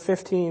in verse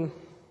 15,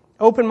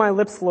 open my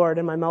lips, Lord,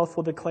 and my mouth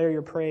will declare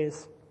your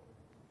praise.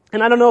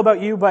 And I don't know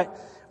about you, but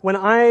when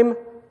I'm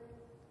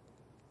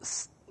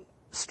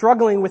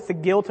struggling with the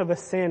guilt of a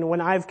sin,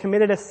 when I've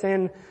committed a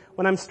sin,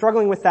 when I'm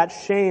struggling with that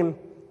shame,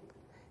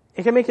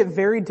 it can make it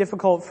very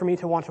difficult for me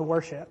to want to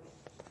worship,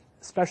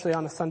 especially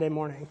on a Sunday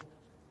morning.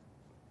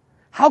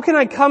 How can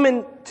I come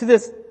into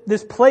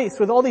this place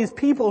with all these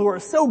people who are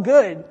so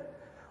good,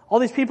 all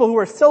these people who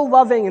are so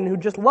loving and who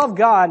just love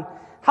God?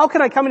 How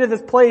can I come into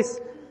this place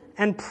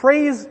and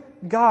praise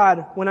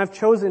God when I've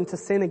chosen to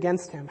sin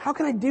against Him? How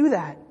can I do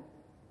that?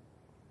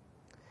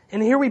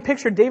 And here we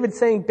picture David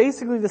saying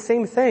basically the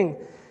same thing.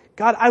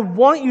 God, I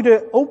want you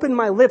to open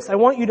my lips. I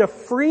want you to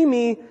free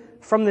me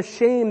from the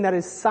shame that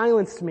has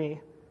silenced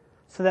me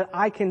so that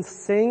I can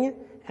sing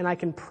and I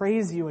can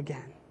praise you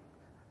again.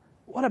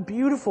 What a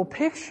beautiful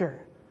picture.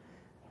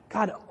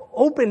 God,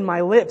 open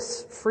my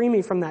lips. Free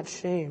me from that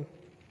shame.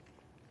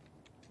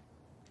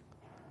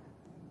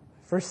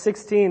 Verse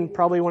 16,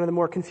 probably one of the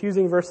more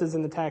confusing verses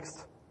in the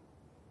text.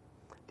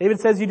 David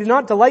says, you do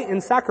not delight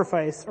in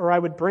sacrifice, or I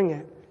would bring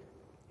it.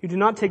 You do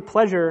not take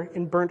pleasure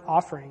in burnt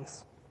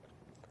offerings.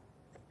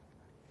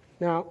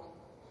 Now,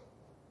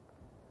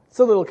 it's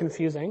a little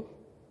confusing.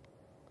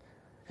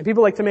 And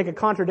people like to make a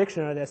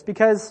contradiction out of this,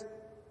 because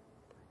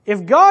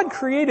if God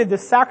created the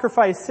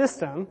sacrifice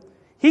system,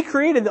 He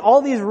created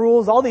all these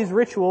rules, all these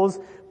rituals,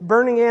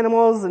 burning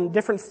animals and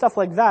different stuff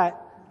like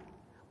that,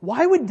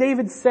 why would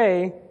David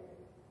say,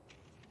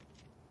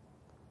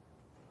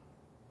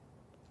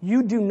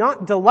 you do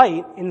not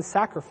delight in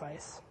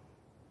sacrifice?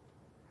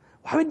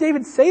 Why would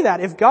David say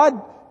that? If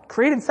God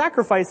created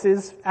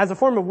sacrifices as a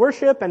form of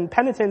worship and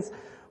penitence,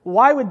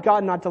 why would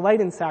God not delight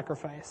in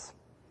sacrifice?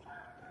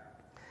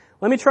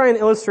 Let me try and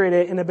illustrate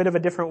it in a bit of a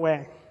different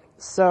way.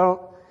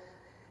 So,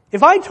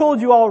 if I told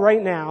you all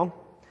right now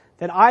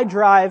that I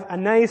drive a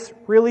nice,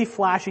 really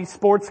flashy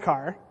sports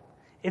car.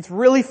 It's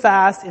really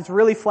fast, it's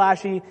really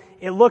flashy,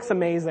 it looks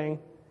amazing.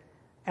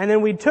 And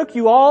then we took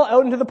you all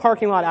out into the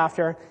parking lot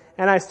after,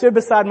 and I stood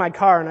beside my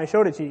car and I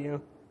showed it to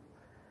you.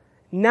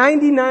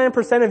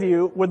 99% of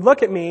you would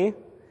look at me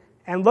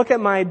and look at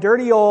my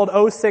dirty old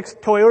 06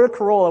 Toyota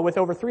Corolla with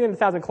over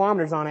 300,000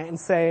 kilometers on it and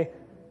say,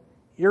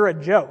 "You're a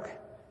joke."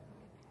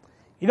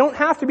 You don't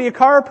have to be a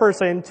car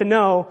person to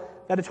know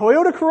that a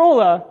Toyota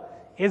Corolla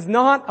is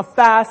not a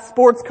fast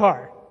sports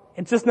car.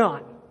 It's just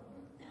not.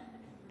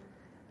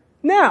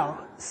 Now,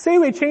 say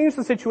we change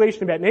the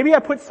situation a bit. Maybe I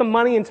put some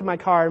money into my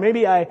car.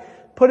 Maybe I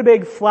put a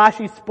big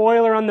flashy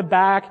spoiler on the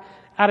back,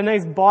 add a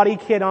nice body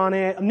kit on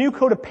it, a new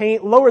coat of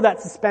paint, lower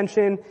that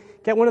suspension,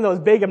 get one of those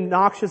big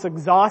obnoxious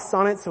exhausts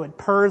on it so it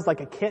purrs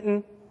like a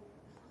kitten.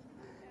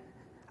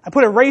 I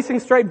put a racing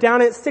stripe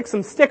down it, stick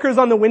some stickers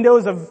on the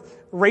windows of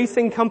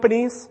racing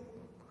companies.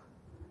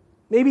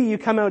 Maybe you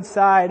come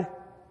outside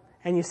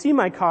and you see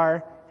my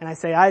car and I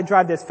say, "I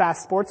drive this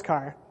fast sports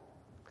car."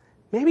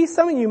 Maybe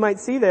some of you might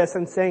see this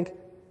and think,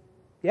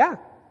 yeah,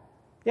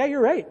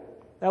 you're right.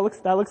 That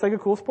looks like a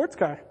cool sports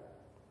car.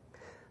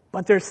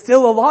 But there's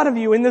still a lot of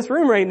you in this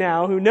room right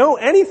now who know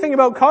anything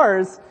about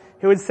cars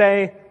who would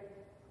say,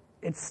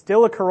 "It's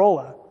still a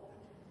Corolla.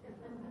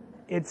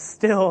 It's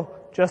still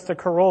just a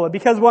Corolla."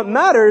 Because what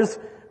matters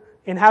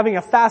in having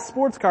a fast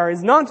sports car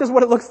is not just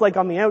what it looks like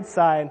on the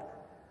outside,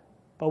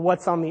 but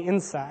what's on the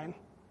inside.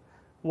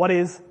 What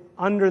is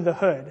under the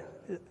hood,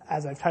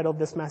 as I've titled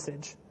this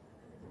message.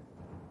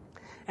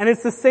 And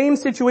it's the same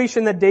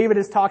situation that David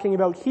is talking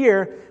about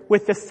here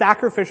with the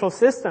sacrificial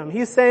system.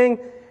 He's saying,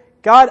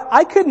 "God,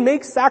 I could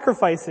make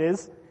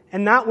sacrifices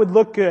and that would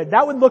look good.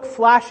 That would look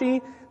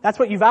flashy. That's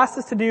what you've asked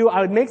us to do.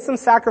 I would make some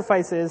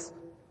sacrifices.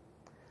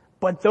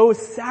 But those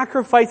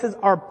sacrifices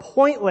are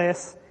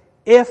pointless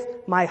if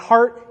my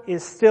heart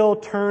is still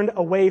turned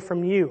away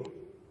from you.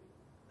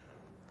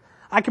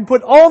 I can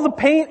put all the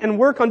paint and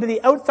work onto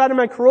the outside of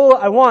my Corolla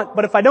I want,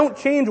 but if I don't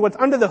change what's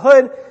under the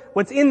hood,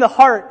 what's in the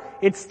heart,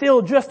 it's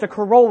still just a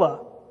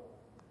Corolla.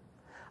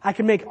 I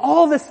can make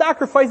all the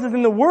sacrifices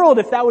in the world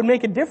if that would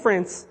make a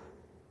difference.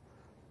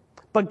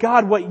 But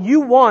God, what you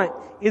want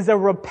is a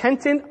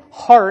repentant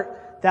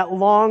heart that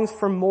longs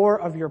for more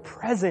of your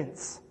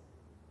presence."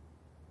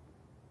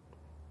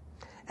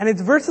 And it's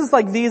verses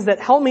like these that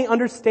help me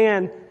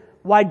understand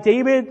why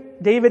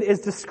David is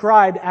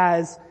described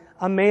as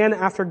a man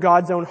after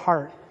God's own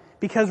heart.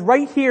 Because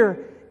right here,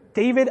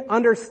 David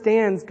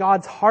understands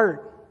God's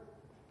heart.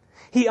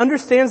 He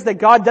understands that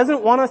God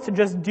doesn't want us to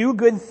just do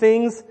good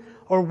things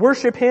or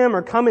worship Him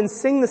or come and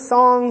sing the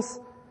songs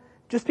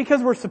just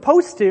because we're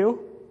supposed to,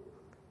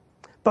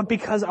 but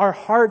because our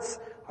hearts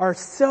are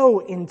so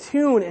in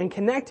tune and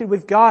connected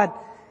with God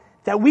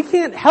that we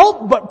can't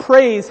help but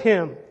praise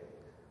Him.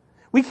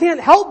 We can't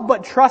help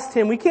but trust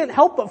Him. We can't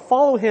help but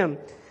follow Him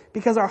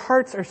because our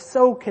hearts are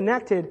so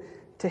connected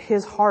to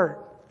His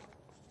heart.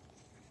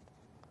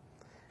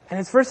 And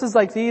it's verses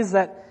like these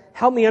that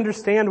help me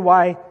understand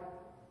why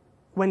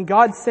when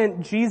God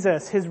sent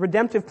Jesus, His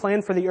redemptive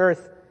plan for the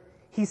earth,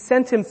 He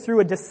sent Him through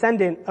a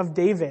descendant of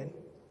David.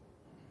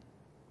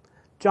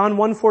 John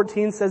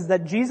 1:14 says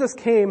that Jesus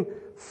came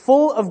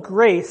full of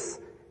grace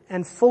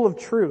and full of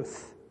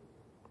truth.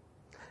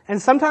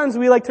 And sometimes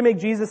we like to make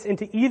Jesus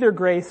into either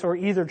grace or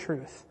either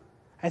truth.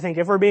 I think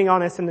if we're being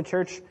honest in the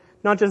church,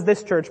 not just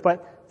this church,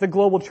 but the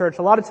global church,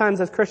 a lot of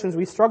times as Christians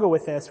we struggle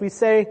with this. We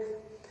say,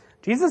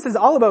 Jesus is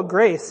all about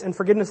grace and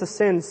forgiveness of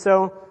sins,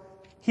 so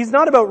He's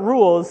not about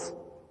rules.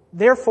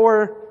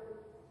 Therefore,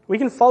 we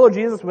can follow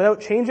Jesus without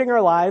changing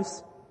our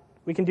lives.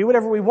 We can do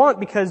whatever we want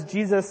because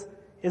Jesus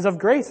is of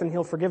grace and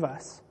He'll forgive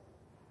us.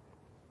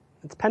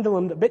 It's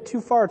pendulumed a bit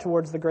too far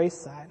towards the grace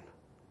side.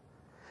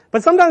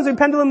 But sometimes we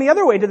pendulum the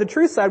other way to the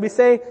truth side. We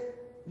say,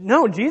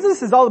 no,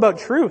 Jesus is all about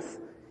truth.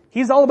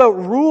 He's all about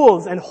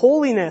rules and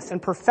holiness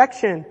and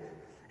perfection.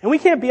 And we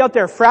can't be out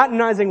there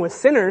fraternizing with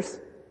sinners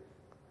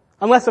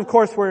unless, of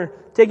course, we're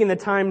taking the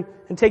time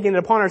and taking it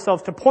upon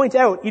ourselves to point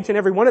out each and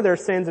every one of their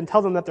sins and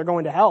tell them that they're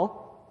going to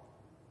hell.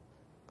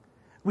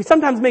 We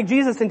sometimes make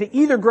Jesus into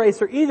either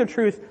grace or either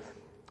truth,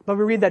 but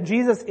we read that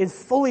Jesus is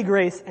fully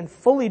grace and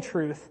fully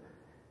truth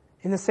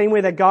in the same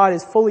way that God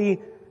is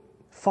fully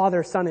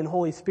Father, Son, and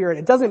Holy Spirit.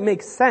 It doesn't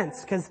make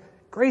sense because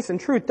grace and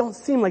truth don't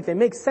seem like they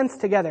make sense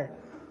together.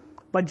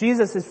 But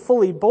Jesus is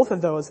fully both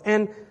of those.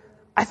 And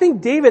I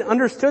think David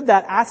understood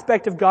that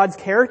aspect of God's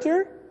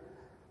character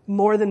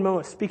more than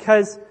most,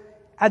 because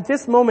at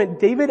this moment,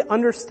 David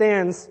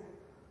understands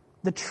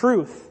the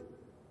truth,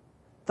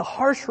 the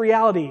harsh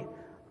reality.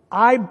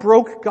 I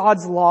broke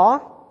God's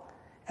law,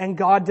 and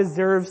God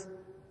deserves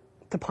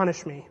to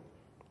punish me.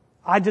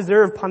 I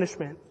deserve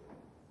punishment.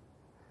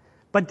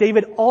 But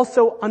David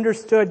also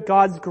understood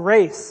God's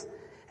grace,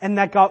 and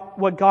that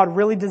what God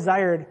really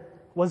desired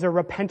was a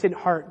repentant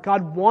heart.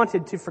 God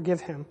wanted to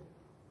forgive him.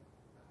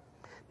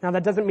 Now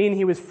that doesn't mean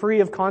he was free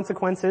of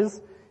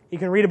consequences. You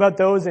can read about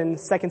those in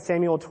 2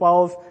 Samuel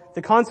 12,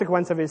 the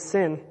consequence of his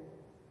sin.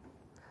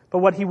 But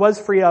what he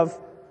was free of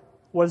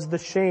was the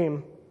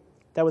shame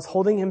that was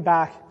holding him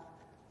back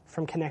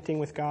from connecting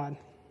with God.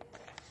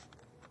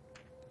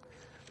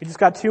 We just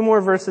got 2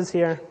 more verses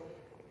here.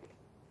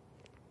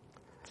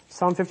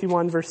 Psalm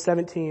 51, verse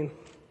 18,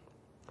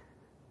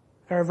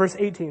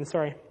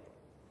 sorry.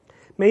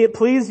 May it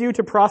please you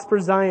to prosper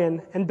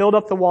Zion and build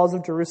up the walls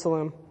of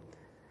Jerusalem.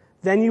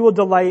 Then you will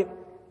delight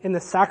in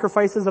the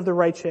sacrifices of the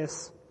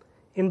righteous,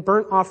 in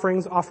burnt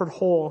offerings offered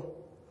whole.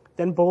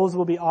 Then bulls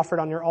will be offered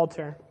on your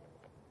altar.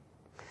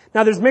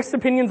 Now there's mixed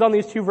opinions on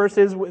these 2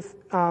 verses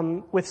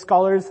with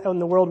scholars out in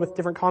the world with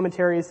different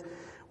commentaries,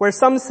 where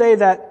some say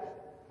that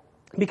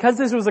because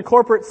this was a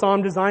corporate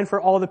psalm designed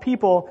for all the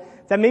people,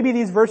 that maybe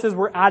these verses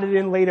were added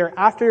in later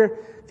after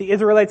the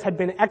Israelites had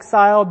been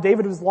exiled.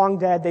 David was long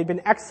dead. They'd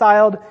been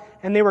exiled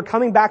and they were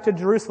coming back to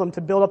Jerusalem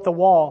to build up the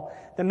wall.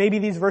 That maybe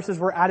these verses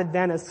were added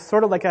then as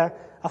sort of like a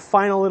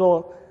final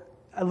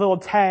little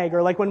tag,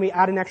 or like when we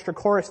add an extra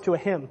chorus to a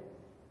hymn.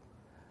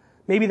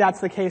 Maybe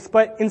that's the case.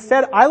 But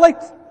instead, I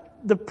liked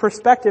the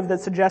perspective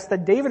that suggests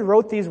that David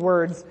wrote these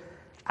words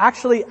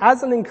actually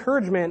as an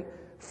encouragement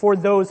for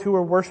those who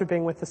were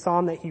worshiping with the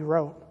psalm that he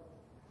wrote.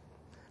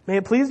 May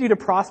it please you to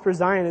prosper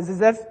Zion, is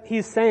as if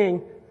he's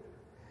saying,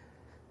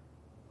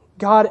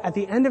 God, at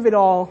the end of it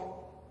all,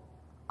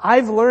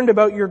 I've learned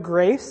about your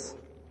grace.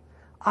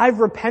 I've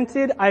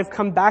repented. I've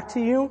come back to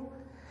you.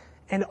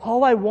 And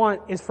all I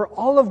want is for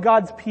all of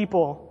God's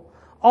people,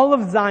 all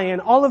of Zion,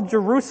 all of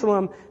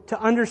Jerusalem to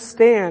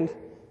understand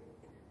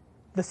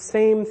the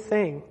same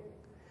thing.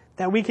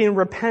 That we can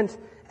repent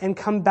and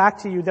come back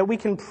to you. That we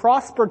can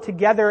prosper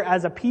together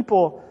as a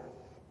people.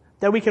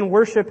 That we can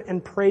worship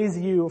and praise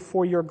you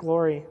for your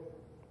glory.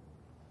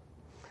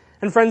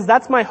 And friends,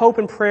 that's my hope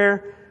and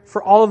prayer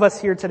for all of us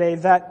here today,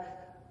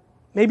 that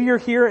maybe you're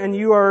here and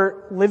you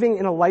are living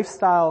in a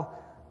lifestyle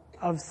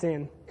of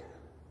sin.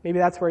 Maybe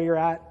that's where you're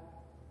at.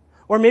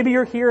 Or maybe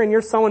you're here and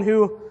you're someone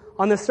who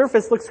on the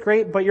surface looks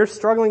great, but you're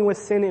struggling with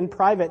sin in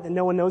private that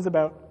no one knows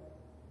about.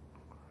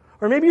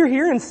 Or maybe you're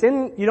here and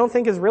sin you don't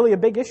think is really a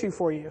big issue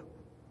for you.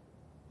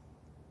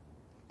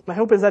 My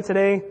hope is that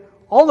today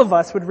all of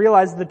us would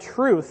realize the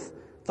truth,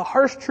 the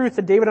harsh truth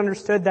that David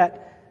understood,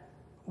 that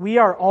we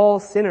are all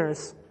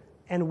sinners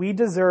and we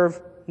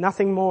deserve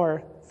nothing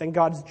more than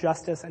God's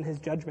justice and his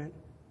judgment.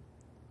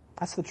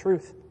 That's the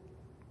truth.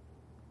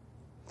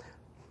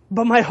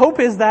 But my hope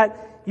is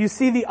that you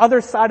see the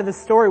other side of the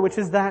story, which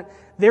is that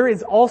there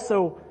is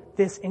also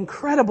this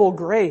incredible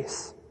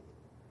grace.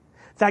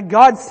 That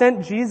God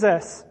sent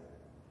Jesus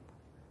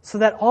so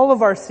that all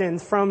of our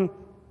sins, from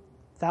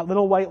that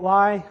little white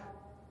lie,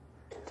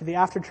 to the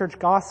after-church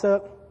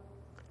gossip,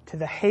 to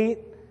the hate,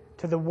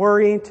 to the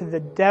worry, to the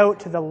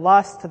doubt, to the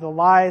lust, to the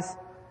lies,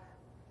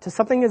 to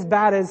something as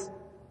bad as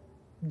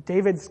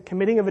David's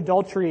committing of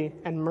adultery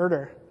and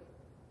murder.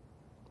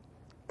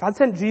 God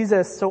sent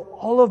Jesus so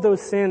all of those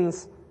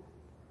sins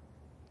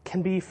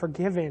can be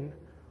forgiven,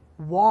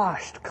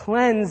 washed,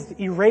 cleansed,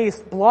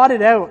 erased,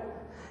 blotted out.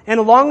 And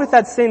along with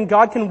that sin,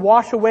 God can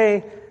wash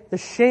away the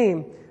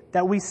shame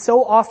that we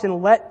so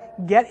often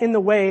let get in the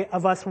way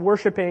of us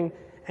worshiping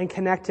and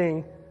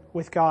connecting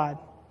with God.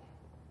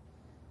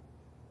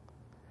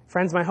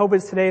 Friends, my hope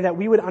is today that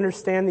we would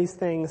understand these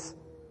things,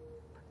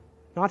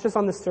 not just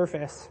on the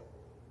surface,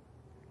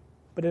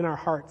 but in our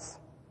hearts,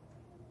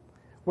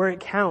 where it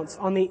counts,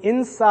 on the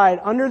inside,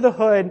 under the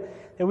hood,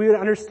 that we would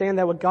understand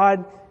that what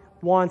God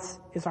wants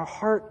is our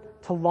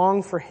heart to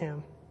long for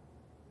him,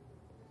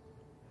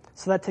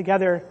 so that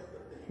together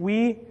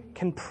we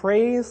can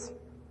praise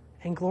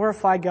and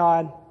glorify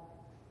God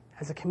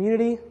as a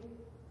community,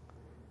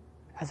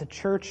 as a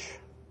church,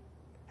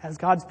 as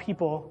God's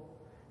people,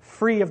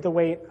 free of the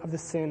weight of the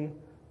sin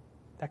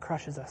that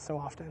crushes us so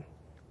often.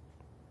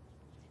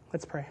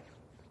 Let's pray.